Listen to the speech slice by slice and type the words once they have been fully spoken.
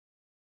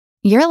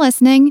You're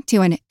listening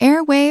to an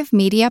Airwave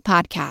Media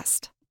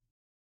Podcast.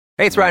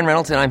 Hey, it's Ryan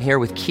Reynolds, and I'm here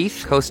with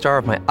Keith, co-star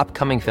of my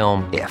upcoming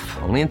film, If,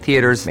 only in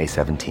theaters May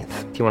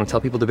 17th. Do you want to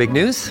tell people the big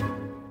news?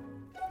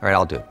 All right,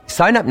 I'll do it.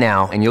 Sign up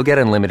now and you'll get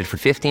unlimited for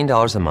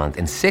 $15 a month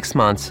and 6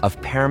 months of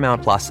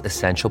Paramount Plus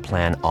Essential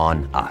Plan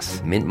on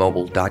us.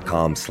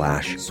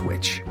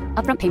 MintMobile.com/switch.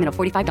 Upfront payment of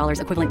 $45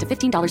 equivalent to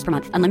 $15 per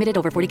month. Unlimited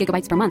over 40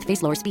 gigabytes per month.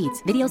 Face lower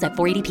speeds. Videos at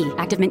 480p.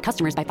 Active Mint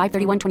customers by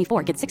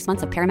 531.24 get 6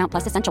 months of Paramount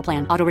Plus Essential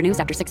Plan. Auto renews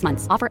after 6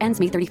 months. Offer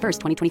ends May 31st,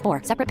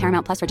 2024. Separate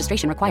Paramount Plus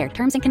registration required.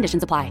 Terms and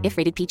conditions apply if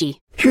rated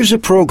PG. Here's a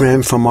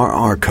program from our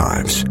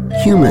archives.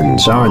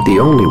 Humans aren't the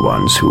only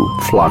ones who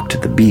flock to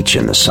the beach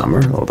in the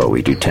summer, although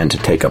we do tend to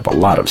take up a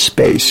lot of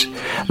space.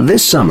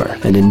 This summer,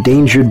 an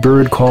endangered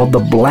bird called the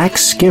black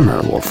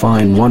skimmer will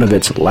find one of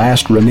its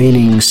last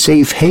remaining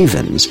safe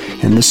havens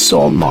in the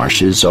salt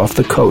marshes off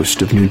the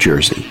coast of New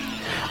Jersey.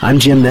 I'm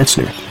Jim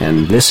Metzner,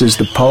 and this is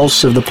the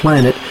Pulse of the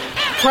Planet.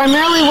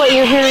 Primarily what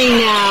you're hearing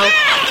now,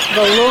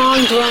 the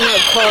long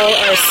drawn-out call,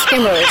 are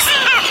skimmers.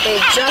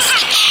 They've just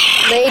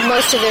laid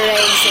most of their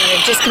eggs and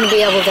they're just going to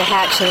be able to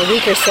hatch in a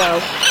week or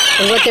so.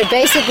 And what they're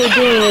basically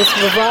doing is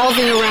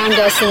revolving around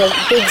us in a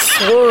big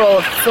swirl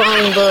of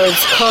flying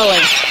birds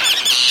calling.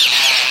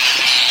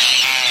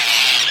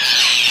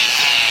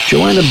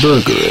 Joanna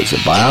Berger is a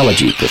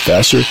biology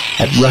professor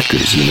at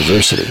Rutgers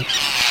University.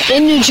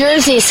 In New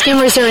Jersey,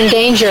 skimmers are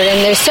endangered,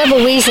 and there's several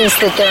reasons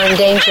that they're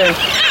endangered.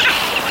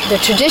 The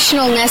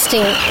traditional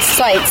nesting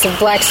sites of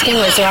black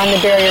skimmers are on the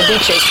barrier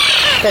beaches.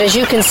 But as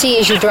you can see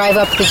as you drive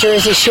up the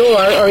Jersey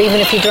Shore, or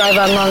even if you drive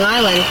on Long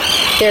Island,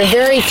 there are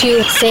very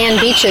few sand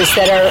beaches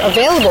that are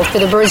available for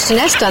the birds to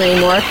nest on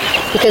anymore,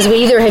 because we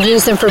either have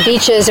used them for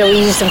beaches or we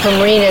use them for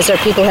marinas, or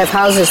people have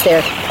houses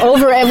there.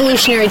 Over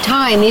evolutionary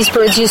time, these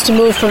birds used to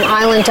move from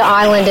island to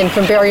island and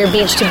from barrier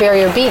beach to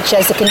barrier beach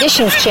as the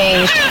conditions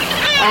changed,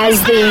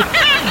 as the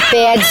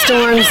bad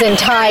storms and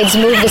tides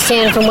move the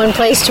sand from one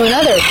place to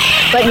another.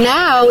 But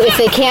now, if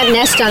they can't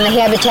nest on the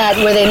habitat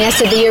where they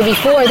nested the year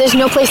before, there's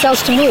no place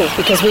else to move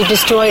because we've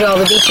destroyed all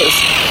the beaches.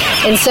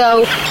 And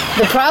so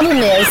the problem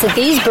is that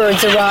these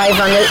birds arrive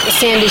on the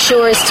sandy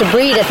shores to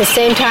breed at the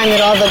same time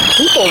that all the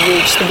people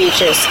reach the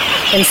beaches.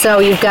 And so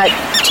you've got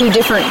two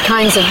different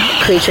kinds of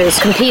creatures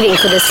competing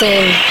for the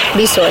same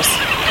resource.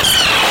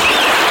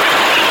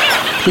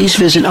 Please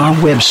visit our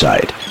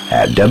website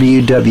at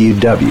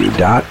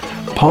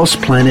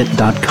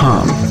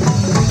www.pulseplanet.com.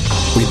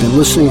 We've been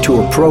listening to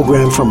a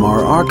program from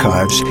our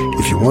archives.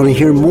 If you want to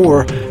hear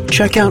more,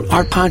 check out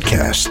our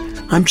podcast.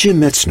 I'm Jim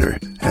Metzner,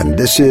 and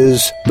this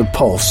is The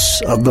Pulse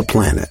of the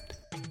Planet.